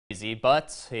easy,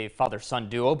 but a father-son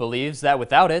duo believes that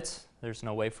without it, there's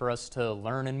no way for us to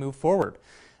learn and move forward.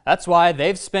 That's why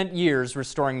they've spent years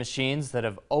restoring machines that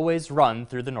have always run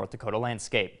through the North Dakota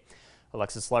landscape.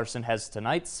 Alexis Larson has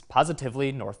tonight's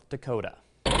Positively North Dakota.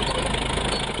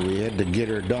 We had to get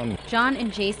her done. John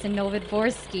and Jason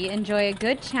Novodvorsky enjoy a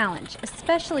good challenge,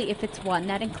 especially if it's one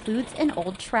that includes an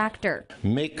old tractor.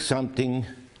 Make something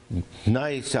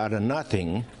nice out of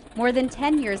nothing. More than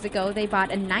 10 years ago, they bought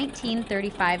a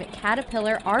 1935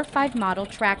 Caterpillar R5 model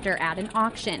tractor at an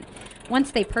auction.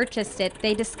 Once they purchased it,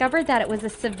 they discovered that it was a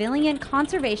Civilian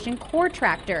Conservation Corps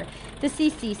tractor. The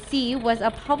CCC was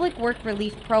a public work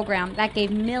relief program that gave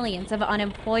millions of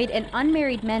unemployed and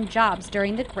unmarried men jobs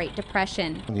during the Great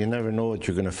Depression. You never know what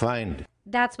you're going to find.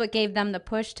 That's what gave them the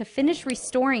push to finish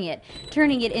restoring it,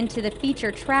 turning it into the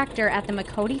feature tractor at the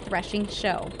Makoti Threshing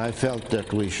Show. I felt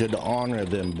that we should honor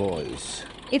them boys.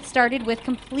 It started with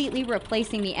completely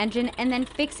replacing the engine and then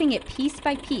fixing it piece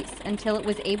by piece until it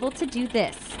was able to do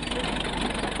this.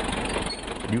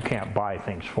 You can't buy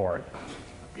things for it.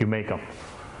 You make them,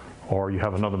 or you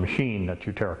have another machine that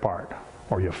you tear apart,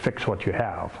 or you fix what you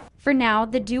have. For now,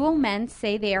 the duo men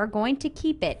say they are going to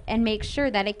keep it and make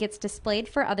sure that it gets displayed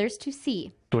for others to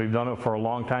see. So we've done it for a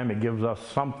long time. It gives us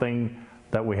something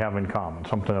that we have in common,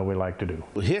 something that we like to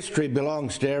do. History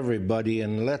belongs to everybody,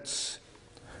 and let's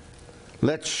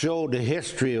show the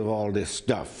history of all this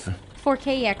stuff. For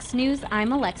KX News,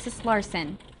 I'm Alexis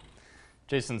Larson.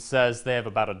 Jason says they have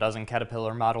about a dozen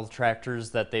Caterpillar model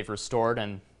tractors that they've restored,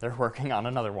 and they're working on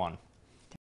another one.